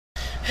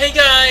Hey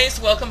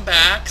guys, welcome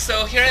back.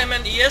 So here I am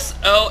in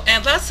ESO,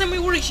 and last time we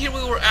were here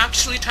we were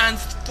actually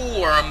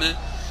transformed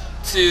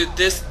to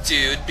this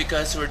dude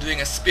because we're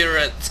doing a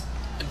spirit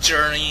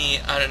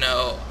journey, I don't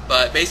know,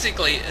 but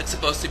basically it's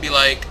supposed to be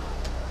like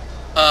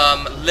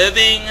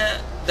living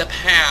the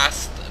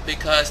past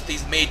because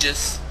these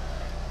mages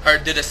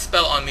did a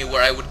spell on me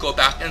where I would go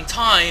back in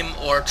time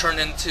or turn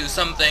into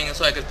something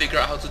so I could figure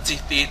out how to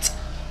defeat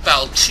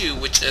Val Chu,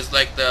 which is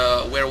like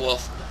the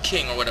werewolf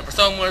king or whatever.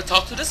 So I'm going to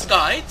talk to this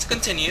guy to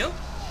continue.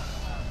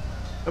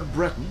 A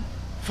Breton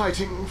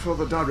fighting for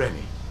the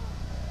Dareni.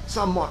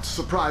 Somewhat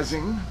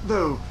surprising,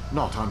 though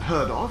not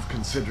unheard of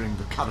considering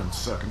the current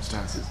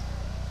circumstances.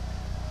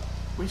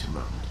 Wait a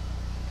moment.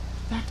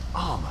 That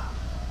armor.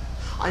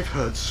 I've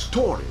heard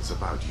stories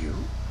about you.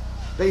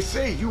 They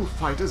say you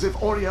fight as if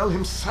Auriel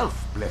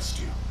himself blessed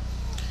you.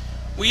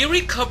 We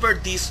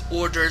recovered these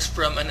orders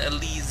from an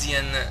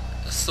Elysian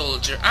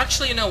soldier.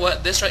 Actually, you know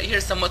what? This right here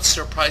is somewhat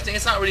surprising.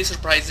 It's not really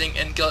surprising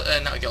in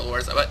not Guild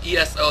Wars, but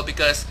ESO,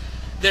 because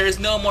there is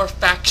no more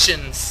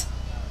factions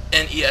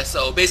in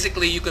ESO.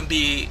 Basically, you can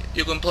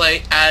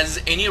play as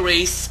any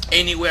race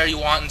anywhere you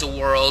want in the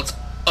world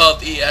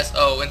of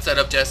ESO instead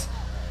of just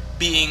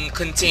being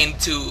contained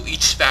to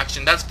each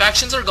faction.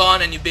 Factions are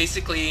gone, and you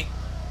basically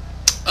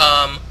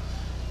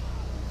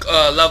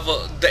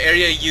level, the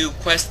area you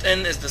quest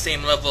in is the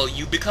same level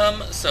you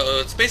become, so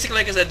it's basically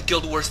like I said,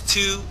 Guild Wars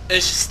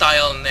 2-ish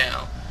style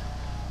now.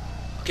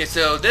 Okay,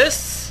 so the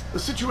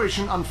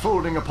situation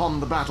unfolding upon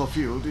the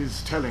battlefield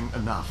is telling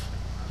enough.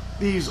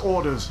 These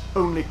orders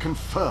only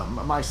confirm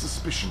my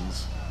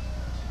suspicions.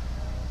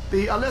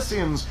 The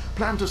Alessians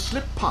plan to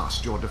slip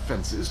past your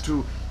defenses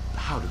to,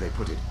 how do they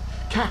put it,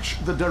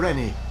 catch the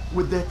Dareni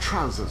with their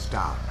trousers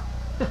down.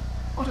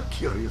 What a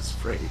curious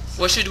phrase.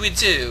 What should we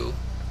do?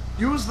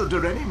 Use the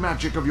Dareni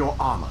magic of your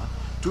armor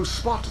to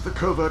spot the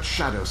covert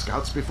shadow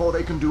scouts before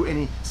they can do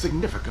any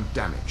significant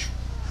damage.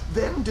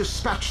 Then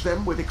dispatch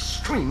them with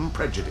extreme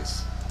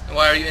prejudice.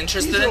 Why are you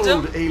interested in them? These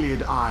old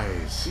alien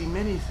eyes see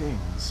many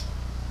things.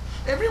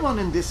 Everyone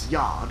in this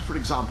yard, for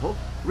example,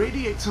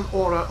 radiates an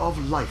aura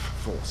of life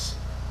force.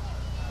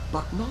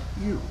 But not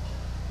you.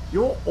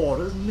 Your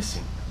aura's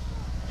missing.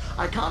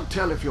 I can't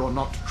tell if you're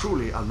not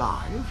truly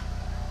alive,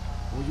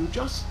 or you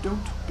just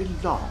don't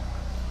belong.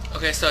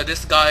 Okay, so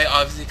this guy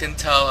obviously can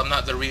tell I'm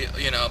not the real,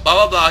 blah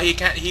blah blah. He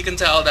can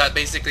tell that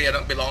basically I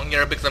don't belong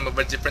here because I'm of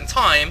a different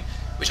time,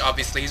 which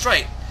obviously he's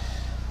right.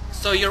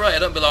 So you're right, I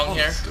don't belong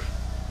here.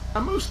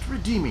 A most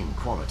redeeming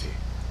quality.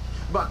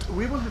 But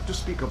we will have to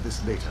speak of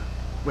this later,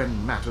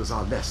 when matters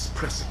are less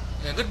pressing.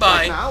 Yeah,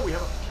 goodbye. Right now we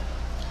have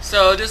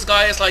So this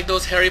guy is like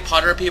those Harry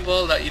Potter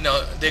people that,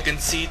 they can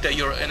see that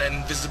you're in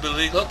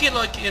invisibility.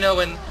 Like,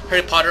 when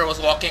Harry Potter was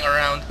walking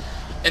around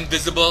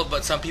invisible,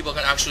 but some people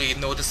can actually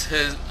notice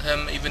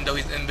him even though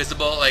he's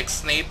invisible, like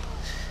Snape.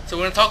 So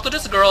we're gonna talk to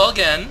this girl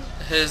again,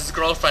 his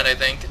girlfriend, I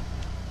think.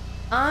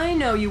 I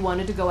know you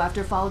wanted to go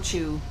after Val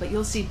Chu, but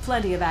you'll see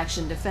plenty of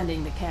action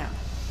defending the camp.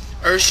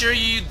 Are you sure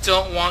you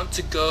don't want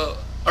to go?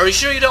 Are you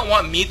sure you don't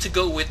want me to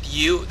go with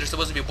you? They're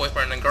supposed to be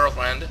boyfriend and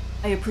girlfriend.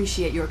 I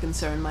appreciate your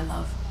concern, my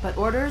love, but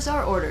orders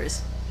are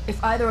orders.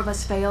 If either of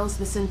us fails,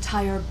 this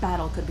entire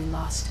battle could be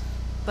lost.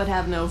 But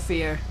have no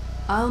fear.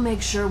 I'll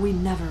make sure we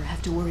never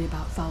have to worry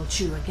about Val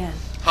Chu again.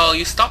 How'll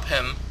you stop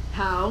him?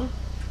 How?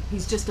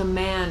 He's just a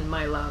man,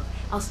 my love.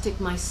 I'll stick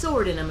my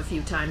sword in him a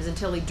few times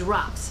until he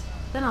drops.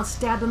 Then I'll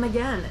stab him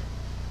again.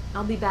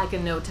 I'll be back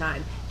in no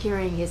time,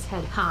 carrying his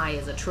head high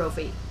as a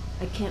trophy.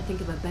 I can't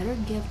think of a better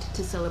gift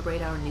to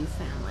celebrate our new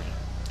family.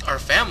 Our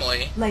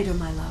family? Later,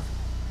 my love.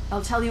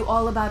 I'll tell you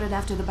all about it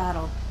after the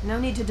battle. No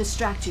need to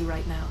distract you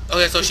right now.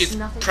 Okay, so she's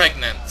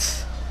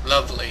pregnant.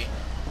 Lovely.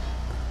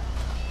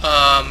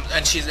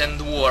 And she's in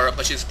the war,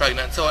 but she's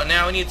pregnant. So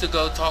now I need to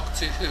go talk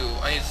to who?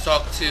 I need to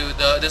talk to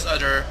this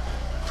other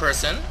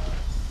person.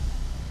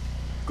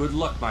 Good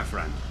luck, my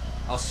friend.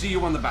 I'll see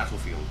you on the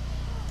battlefield.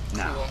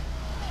 Now. Cool.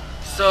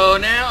 So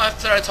now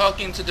after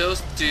talking to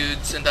those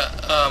dudes and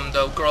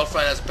the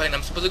girlfriend that's pregnant,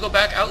 I'm supposed to go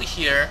back out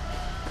here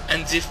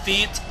and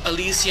defeat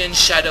Elysian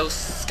Shadow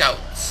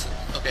Scouts.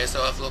 Okay,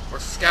 so I have to look for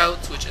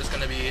scouts, which is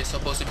gonna be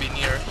supposed to be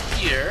near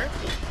here.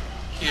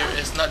 Here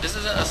is not. This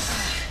isn't a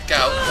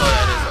scout. Oh,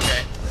 that is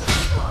okay.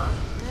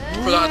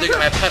 Forgot to get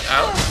my pet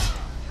out.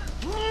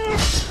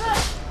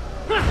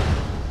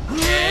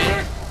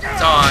 Okay,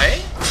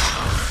 die.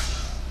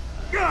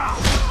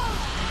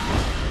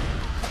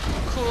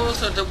 Cool.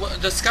 So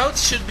the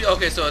scouts should be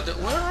okay. So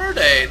where are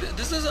they?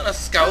 This isn't a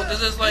scout.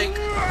 This is like,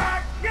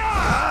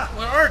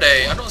 where are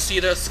they? I don't see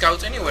the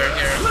scouts anywhere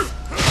here.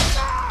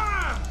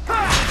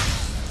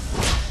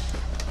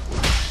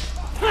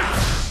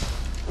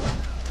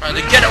 Trying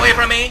to get away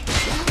from me.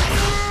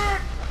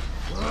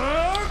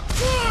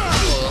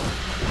 Cool.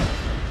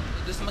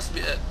 This must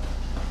be it.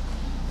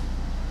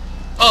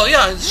 Oh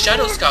yeah, it's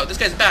Shadow Scout. This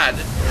guy's bad.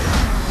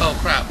 Oh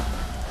crap.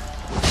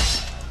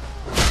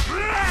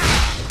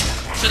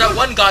 So that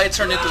one guy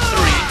turned into 3.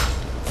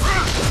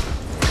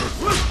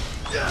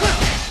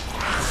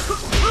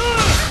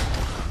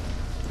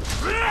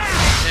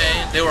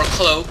 Okay, they were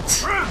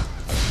cloaked.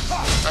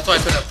 That's why I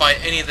couldn't find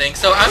anything.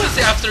 So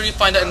obviously after you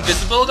find that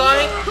invisible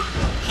guy,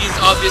 he's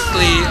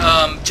obviously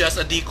just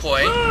a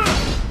decoy.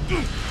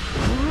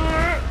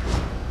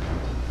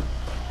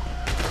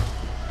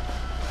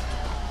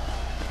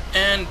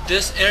 And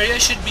this area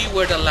should be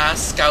where the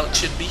last scout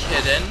should be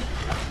hidden,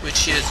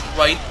 which is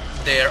right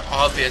there,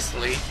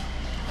 obviously.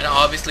 And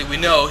obviously we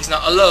know he's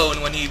not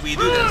alone when we do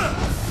this.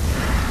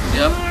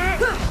 Yep.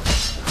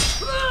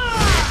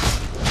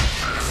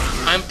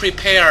 I'm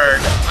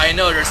prepared. I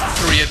know there's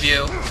 3 of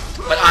you,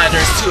 but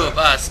there's 2 of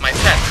us, my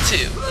pet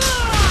too.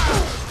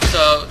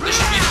 So this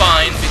should be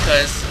fine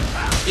because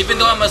even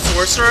though I'm a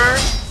sorcerer,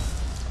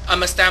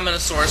 I'm a stamina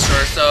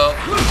sorcerer, so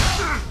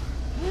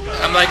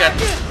I'm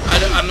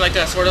like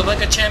a sort of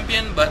like a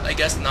champion, but I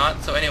guess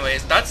not. So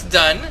anyways, that's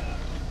done.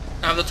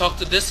 I have to talk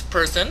to this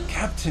person.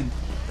 Captain,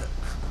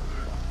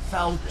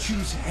 Foul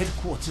Chew's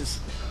headquarters.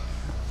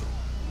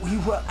 We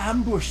were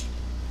ambushed,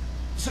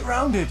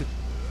 surrounded.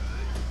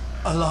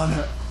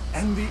 Alana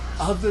and the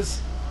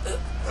others.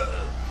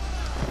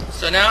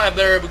 So now I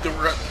better.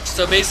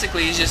 So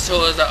basically, he just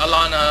told us that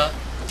Alana,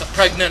 the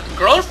pregnant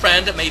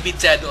girlfriend, may be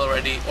dead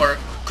already, or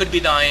could be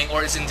dying,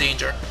 or is in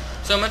danger.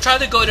 So I'm gonna try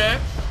to go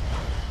there.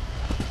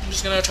 I'm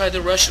just gonna try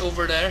to rush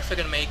over there if I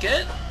can make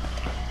it.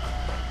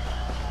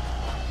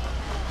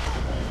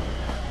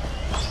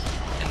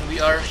 And we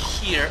are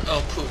here.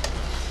 Oh, poop.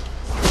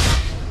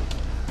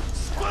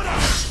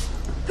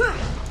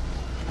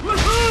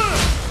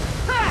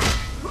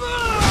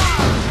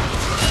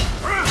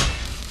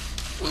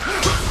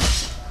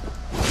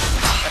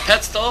 My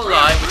pet's still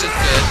alive, which is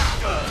good.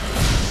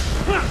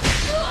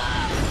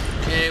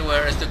 Okay,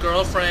 where is the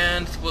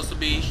girlfriend? Supposed to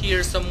be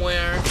here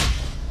somewhere.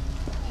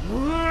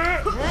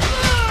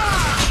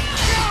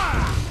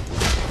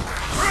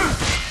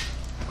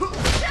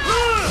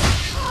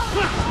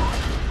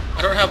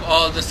 I don't have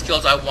all the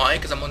skills I want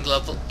because I'm on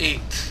level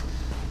 8.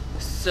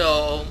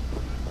 So,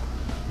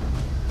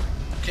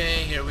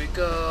 okay, here we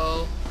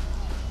go.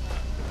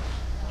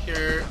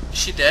 Here, is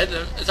she dead?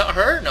 Is that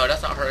her? No,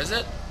 that's not her, is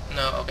it?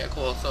 No, okay,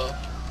 cool, so.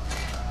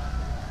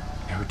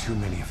 There were too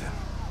many of them.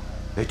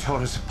 They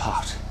tore us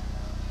apart.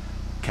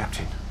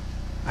 Captain,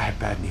 I have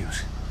bad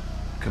news.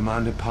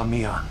 Commander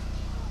Parmian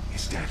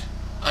is dead.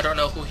 I don't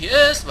know who he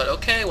is, but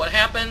okay, what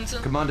happens?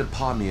 Commander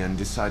Parmian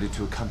decided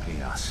to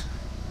accompany us,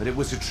 but it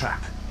was a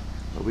trap.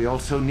 But we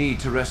also need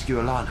to rescue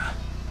Alana.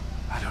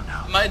 I don't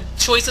know. My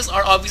choices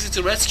are obviously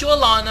to rescue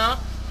Alana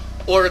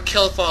or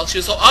kill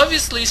Falchu. So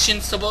obviously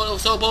she's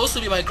supposed to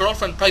be my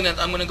girlfriend pregnant.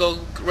 I'm gonna go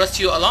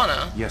rescue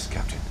Alana. Yes,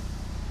 Captain.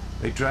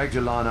 They dragged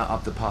Alana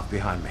up the path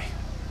behind me.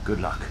 Good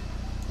luck.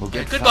 We'll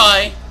get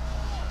goodbye.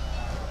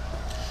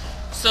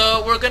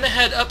 So we're gonna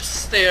head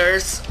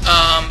upstairs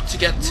to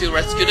get to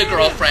rescue the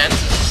girlfriend.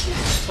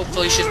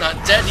 Hopefully she's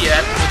not dead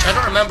yet, which I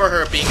don't remember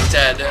her being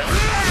dead.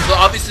 Well,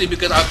 obviously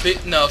because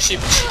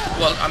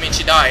well, I mean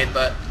she died,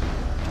 but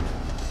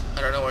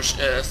I don't know where she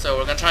is. So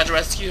we're gonna try to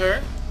rescue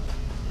her.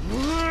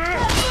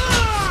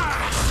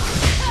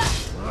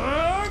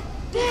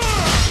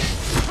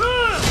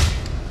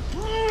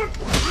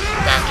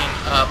 Backing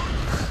up.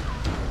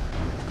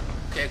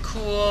 Okay,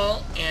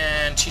 cool.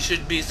 And she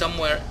should be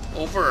somewhere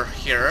over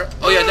here.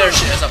 Oh yeah, there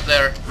she is, up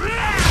there.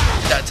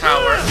 That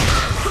tower.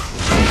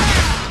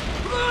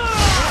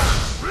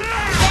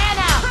 Fan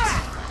out.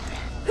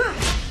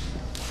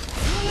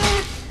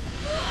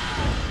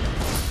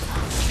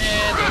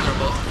 Okay, those are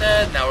both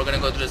dead. Now we're gonna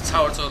go to the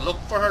tower to look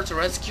for her to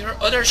rescue her.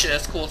 Oh, there she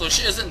is. Cool. So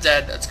she isn't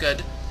dead. That's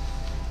good.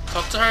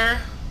 Talk to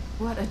her.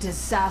 What a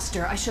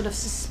disaster. I should have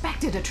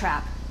suspected a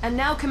trap. And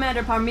now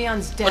Commander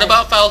Parmian's dead. What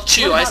about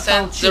Falchu? I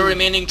sent Falchu? the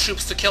remaining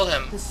troops to kill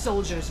him. The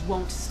soldiers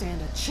won't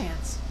stand a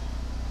chance.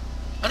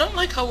 I don't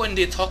like how when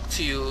they talk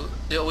to you,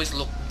 they always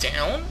look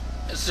down.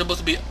 It's supposed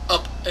to be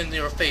up in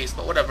your face,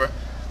 but whatever.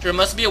 There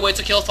must be a way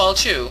to kill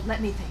Falchu.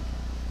 Let me think.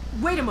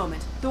 Wait a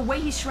moment. The way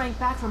he shrank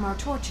back from our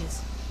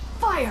torches.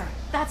 Fire!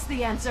 That's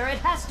the answer. It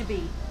has to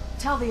be.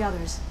 Tell the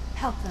others.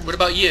 Help them. What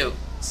about you?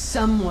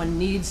 Someone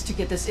needs to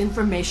get this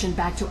information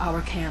back to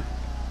our camp.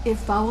 If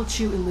Foul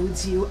Chew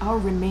eludes you, our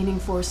remaining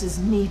forces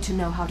need to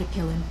know how to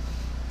kill him.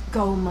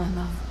 Go, my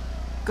love.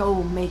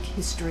 Go make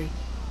history.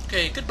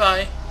 Okay,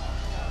 goodbye.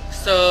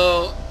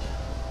 So...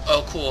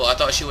 Oh, cool. I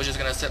thought she was just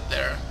gonna sit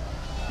there.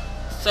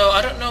 So,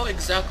 I don't know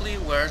exactly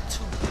where to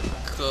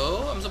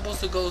go. I'm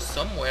supposed to go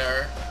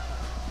somewhere.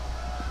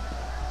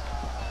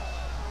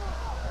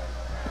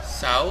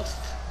 South?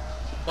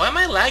 Why am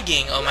I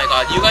lagging? Oh my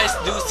god. You guys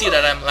do see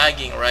that I'm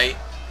lagging, right?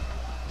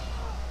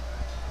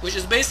 Which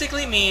is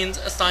basically means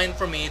a sign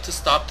for me to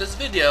stop this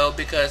video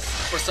because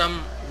for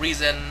some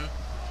reason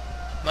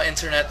my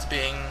internet's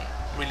being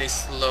really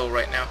slow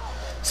right now.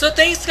 So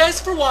thanks guys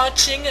for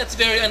watching. It's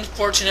very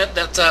unfortunate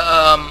that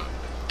the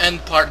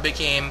end part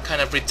became kind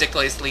of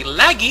ridiculously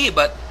laggy,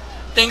 but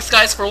thanks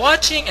guys for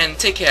watching and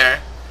take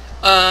care.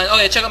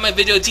 Okay, check out my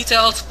video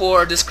details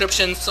for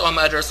descriptions on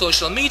my other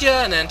social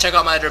media, and then check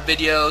out my other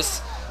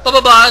videos. Blah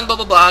blah blah and blah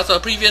blah blah. So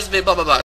previous video blah blah blah.